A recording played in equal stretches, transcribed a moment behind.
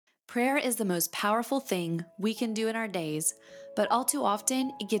Prayer is the most powerful thing we can do in our days, but all too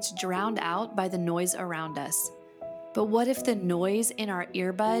often it gets drowned out by the noise around us. But what if the noise in our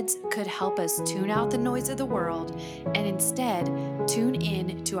earbuds could help us tune out the noise of the world and instead tune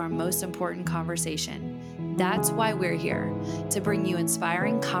in to our most important conversation? That's why we're here, to bring you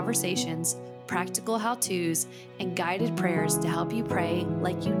inspiring conversations, practical how to's, and guided prayers to help you pray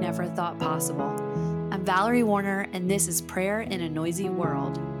like you never thought possible. I'm Valerie Warner, and this is Prayer in a Noisy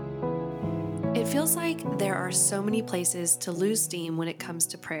World. It feels like there are so many places to lose steam when it comes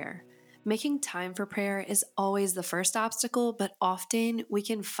to prayer. Making time for prayer is always the first obstacle, but often we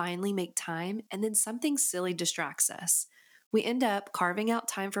can finally make time and then something silly distracts us. We end up carving out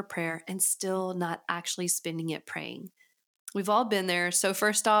time for prayer and still not actually spending it praying. We've all been there, so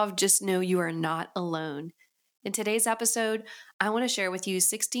first off, just know you are not alone. In today's episode, I want to share with you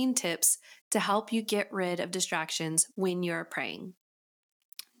 16 tips to help you get rid of distractions when you're praying.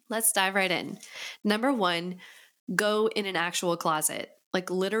 Let's dive right in. Number one, go in an actual closet. Like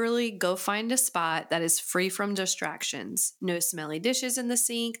literally go find a spot that is free from distractions. No smelly dishes in the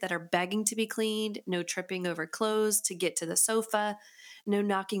sink that are begging to be cleaned, no tripping over clothes to get to the sofa, no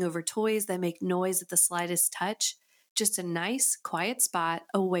knocking over toys that make noise at the slightest touch. Just a nice, quiet spot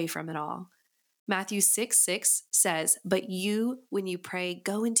away from it all. Matthew 6:6 says, "But you, when you pray,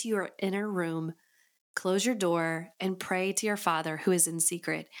 go into your inner room, close your door, and pray to your Father who is in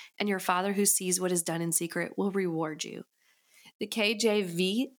secret, and your Father who sees what is done in secret will reward you." The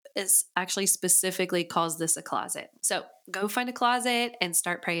KJV is actually specifically calls this a closet. So go find a closet and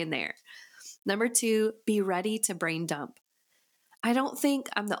start praying there. Number two, be ready to brain dump. I don't think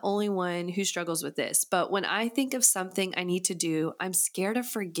I'm the only one who struggles with this, but when I think of something I need to do, I'm scared of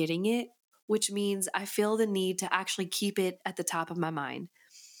forgetting it, which means I feel the need to actually keep it at the top of my mind.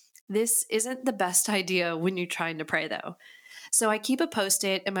 This isn't the best idea when you're trying to pray, though. So I keep a post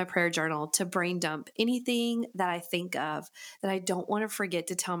it in my prayer journal to brain dump anything that I think of that I don't want to forget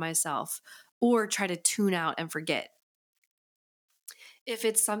to tell myself or try to tune out and forget. If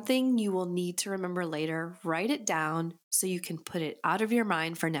it's something you will need to remember later, write it down so you can put it out of your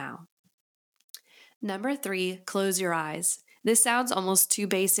mind for now. Number three, close your eyes. This sounds almost too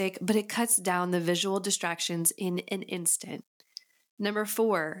basic, but it cuts down the visual distractions in an instant. Number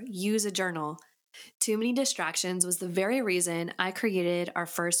four, use a journal. Too many distractions was the very reason I created our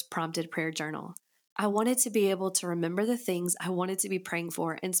first prompted prayer journal. I wanted to be able to remember the things I wanted to be praying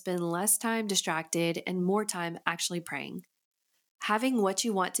for and spend less time distracted and more time actually praying. Having what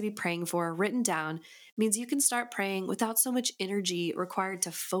you want to be praying for written down means you can start praying without so much energy required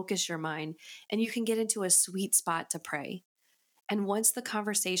to focus your mind, and you can get into a sweet spot to pray. And once the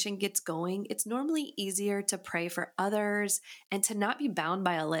conversation gets going, it's normally easier to pray for others and to not be bound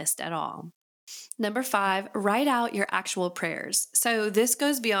by a list at all. Number five, write out your actual prayers. So this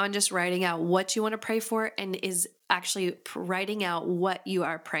goes beyond just writing out what you want to pray for and is actually writing out what you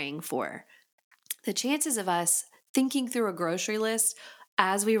are praying for. The chances of us thinking through a grocery list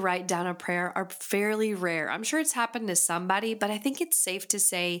as we write down a prayer are fairly rare. I'm sure it's happened to somebody, but I think it's safe to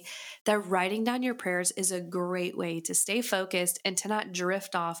say that writing down your prayers is a great way to stay focused and to not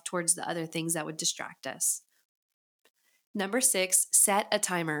drift off towards the other things that would distract us. Number six, set a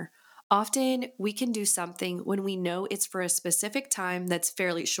timer. Often we can do something when we know it's for a specific time that's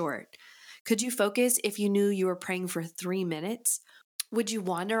fairly short. Could you focus if you knew you were praying for 3 minutes? Would you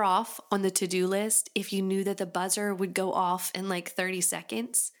wander off on the to do list if you knew that the buzzer would go off in like 30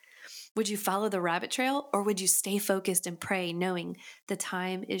 seconds? Would you follow the rabbit trail or would you stay focused and pray knowing the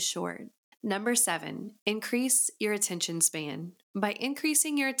time is short? Number seven, increase your attention span. By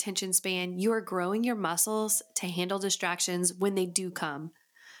increasing your attention span, you are growing your muscles to handle distractions when they do come.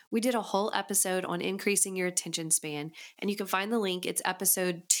 We did a whole episode on increasing your attention span, and you can find the link. It's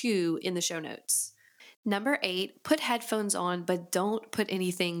episode 2 in the show notes. Number eight, put headphones on, but don't put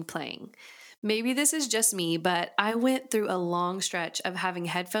anything playing. Maybe this is just me, but I went through a long stretch of having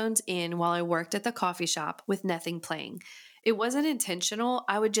headphones in while I worked at the coffee shop with nothing playing. It wasn't intentional.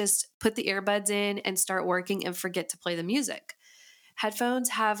 I would just put the earbuds in and start working and forget to play the music. Headphones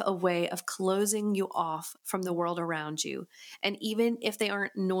have a way of closing you off from the world around you. And even if they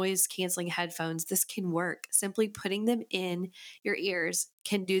aren't noise canceling headphones, this can work. Simply putting them in your ears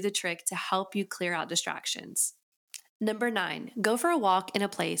can do the trick to help you clear out distractions. Number nine, go for a walk in a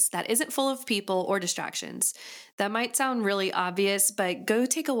place that isn't full of people or distractions. That might sound really obvious, but go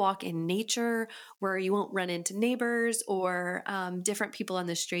take a walk in nature where you won't run into neighbors or different people on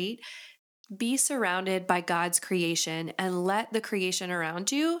the street. Be surrounded by God's creation and let the creation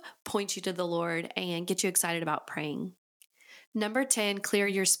around you point you to the Lord and get you excited about praying. Number 10, clear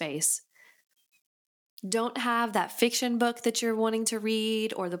your space. Don't have that fiction book that you're wanting to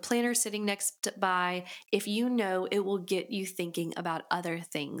read or the planner sitting by if you know it will get you thinking about other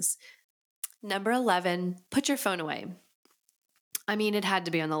things. Number 11, put your phone away. I mean, it had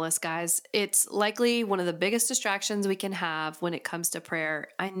to be on the list, guys. It's likely one of the biggest distractions we can have when it comes to prayer.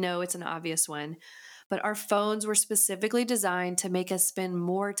 I know it's an obvious one, but our phones were specifically designed to make us spend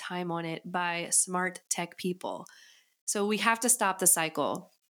more time on it by smart tech people. So we have to stop the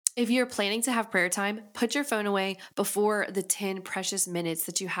cycle. If you're planning to have prayer time, put your phone away before the 10 precious minutes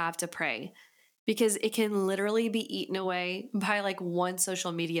that you have to pray because it can literally be eaten away by like one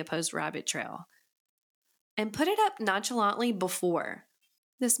social media post rabbit trail. And put it up nonchalantly before.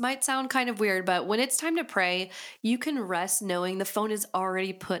 This might sound kind of weird, but when it's time to pray, you can rest knowing the phone is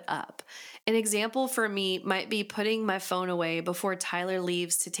already put up. An example for me might be putting my phone away before Tyler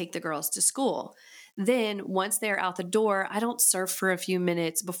leaves to take the girls to school. Then, once they're out the door, I don't surf for a few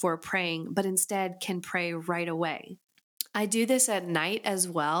minutes before praying, but instead can pray right away. I do this at night as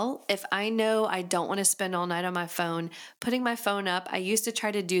well. If I know I don't want to spend all night on my phone, putting my phone up, I used to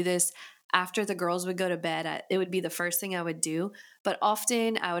try to do this after the girls would go to bed. It would be the first thing I would do. But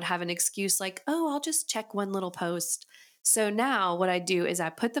often I would have an excuse like, oh, I'll just check one little post. So now what I do is I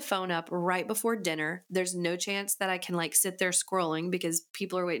put the phone up right before dinner. There's no chance that I can like sit there scrolling because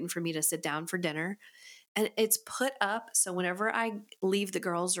people are waiting for me to sit down for dinner. And it's put up so whenever I leave the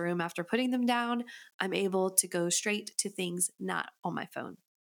girls' room after putting them down, I'm able to go straight to things not on my phone.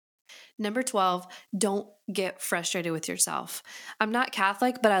 Number 12, don't get frustrated with yourself. I'm not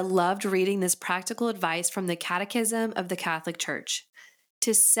Catholic, but I loved reading this practical advice from the Catechism of the Catholic Church.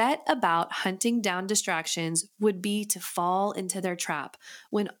 To set about hunting down distractions would be to fall into their trap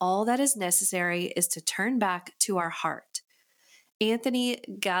when all that is necessary is to turn back to our heart. Anthony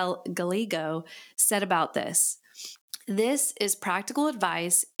Gallego said about this. This is practical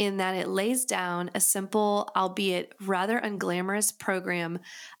advice in that it lays down a simple, albeit rather unglamorous program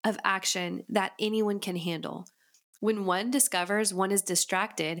of action that anyone can handle. When one discovers one is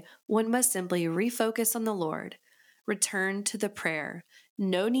distracted, one must simply refocus on the Lord, return to the prayer.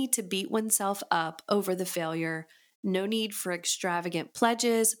 No need to beat oneself up over the failure. No need for extravagant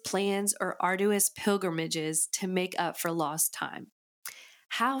pledges, plans, or arduous pilgrimages to make up for lost time.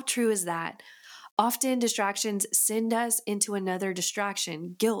 How true is that? Often distractions send us into another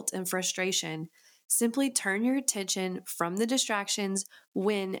distraction, guilt and frustration. Simply turn your attention from the distractions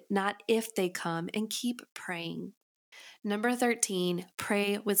when, not if they come, and keep praying. Number 13,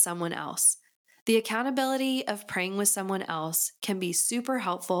 pray with someone else. The accountability of praying with someone else can be super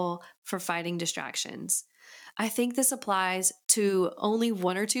helpful for fighting distractions. I think this applies to only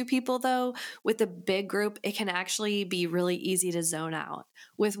one or two people, though. With a big group, it can actually be really easy to zone out.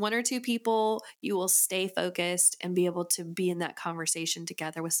 With one or two people, you will stay focused and be able to be in that conversation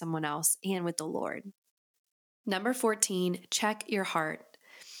together with someone else and with the Lord. Number 14, check your heart.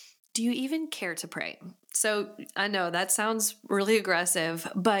 Do you even care to pray? So I know that sounds really aggressive,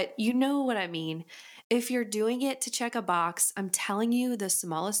 but you know what I mean. If you're doing it to check a box, I'm telling you, the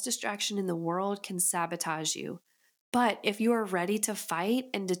smallest distraction in the world can sabotage you. But if you are ready to fight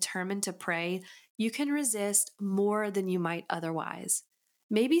and determined to pray, you can resist more than you might otherwise.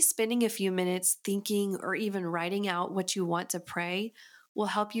 Maybe spending a few minutes thinking or even writing out what you want to pray will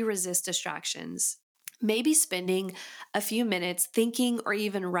help you resist distractions. Maybe spending a few minutes thinking or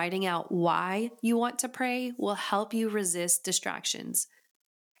even writing out why you want to pray will help you resist distractions.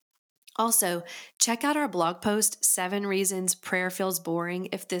 Also, check out our blog post, 7 Reasons Prayer Feels Boring,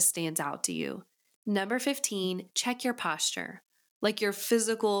 if this stands out to you. Number 15, check your posture, like your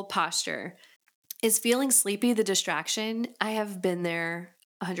physical posture. Is feeling sleepy the distraction? I have been there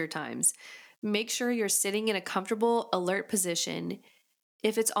 100 times. Make sure you're sitting in a comfortable, alert position.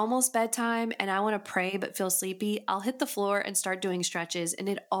 If it's almost bedtime and I want to pray but feel sleepy, I'll hit the floor and start doing stretches, and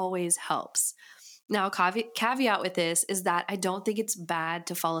it always helps. Now, caveat with this is that I don't think it's bad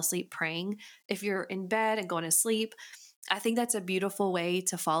to fall asleep praying. If you're in bed and going to sleep, I think that's a beautiful way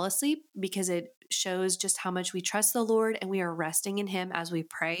to fall asleep because it shows just how much we trust the Lord and we are resting in Him as we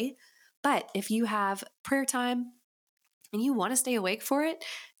pray. But if you have prayer time and you want to stay awake for it,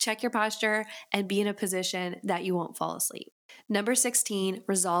 check your posture and be in a position that you won't fall asleep. Number 16,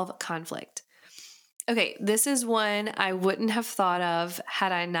 resolve conflict. Okay, this is one I wouldn't have thought of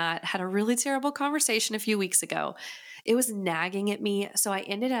had I not had a really terrible conversation a few weeks ago. It was nagging at me, so I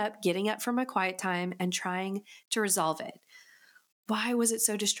ended up getting up from my quiet time and trying to resolve it. Why was it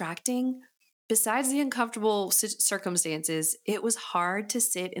so distracting? Besides the uncomfortable circumstances, it was hard to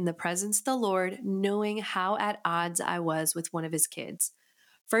sit in the presence of the Lord knowing how at odds I was with one of his kids.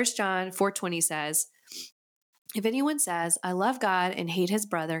 1 John 4:20 says, If anyone says, I love God and hate his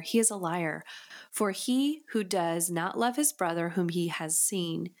brother, he is a liar. For he who does not love his brother whom he has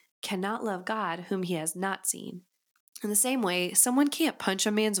seen cannot love God whom he has not seen. In the same way, someone can't punch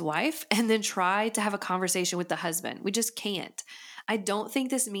a man's wife and then try to have a conversation with the husband. We just can't. I don't think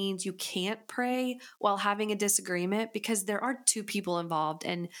this means you can't pray while having a disagreement, because there are two people involved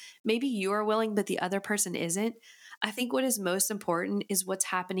and maybe you are willing, but the other person isn't. I think what is most important is what's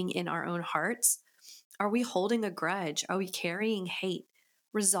happening in our own hearts. Are we holding a grudge? Are we carrying hate?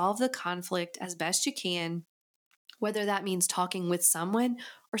 Resolve the conflict as best you can, whether that means talking with someone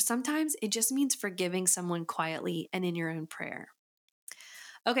or sometimes it just means forgiving someone quietly and in your own prayer.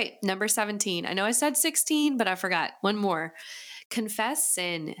 Okay, number 17. I know I said 16, but I forgot. One more. Confess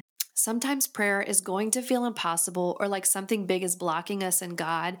sin. Sometimes prayer is going to feel impossible or like something big is blocking us in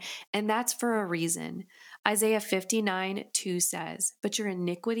God, and that's for a reason. Isaiah 59:2 says, But your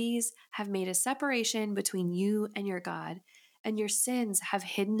iniquities have made a separation between you and your God, and your sins have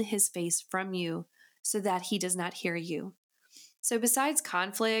hidden his face from you so that he does not hear you. So, besides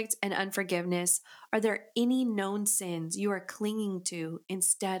conflict and unforgiveness, are there any known sins you are clinging to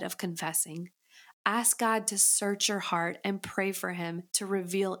instead of confessing? Ask God to search your heart and pray for Him to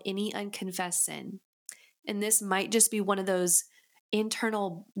reveal any unconfessed sin. And this might just be one of those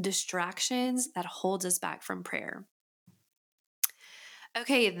internal distractions that holds us back from prayer.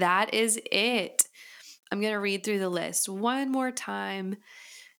 Okay, that is it. I'm going to read through the list one more time.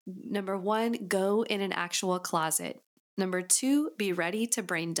 Number 1, go in an actual closet. Number 2, be ready to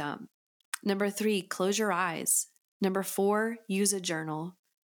brain dump. Number 3, close your eyes. Number 4, use a journal.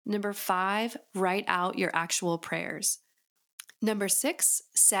 Number 5, write out your actual prayers. Number 6,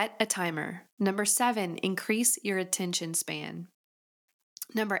 set a timer. Number 7, increase your attention span.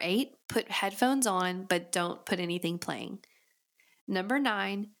 Number 8, put headphones on, but don't put anything playing. Number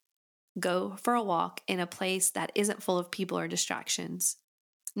 9, go for a walk in a place that isn't full of people or distractions.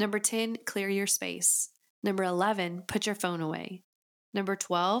 Number 10, clear your space. Number 11, put your phone away. Number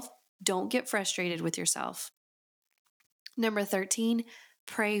 12, don't get frustrated with yourself. Number 13,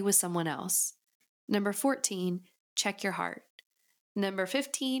 pray with someone else. Number 14, check your heart. Number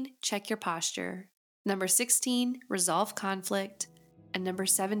 15, check your posture. Number 16, resolve conflict. And number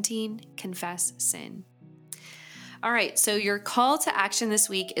 17, confess sin. All right, so your call to action this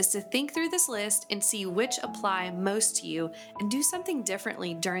week is to think through this list and see which apply most to you and do something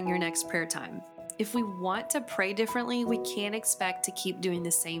differently during your next prayer time. If we want to pray differently, we can't expect to keep doing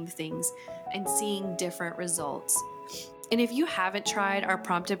the same things and seeing different results. And if you haven't tried our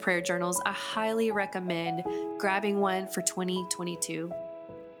prompted prayer journals, I highly recommend grabbing one for 2022.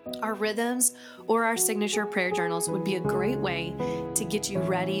 Our rhythms or our signature prayer journals would be a great way to get you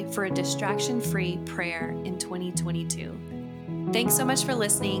ready for a distraction-free prayer in 2022. Thanks so much for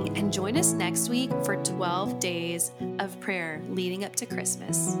listening, and join us next week for 12 days of prayer leading up to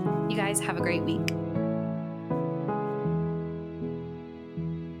Christmas. You guys have a great week.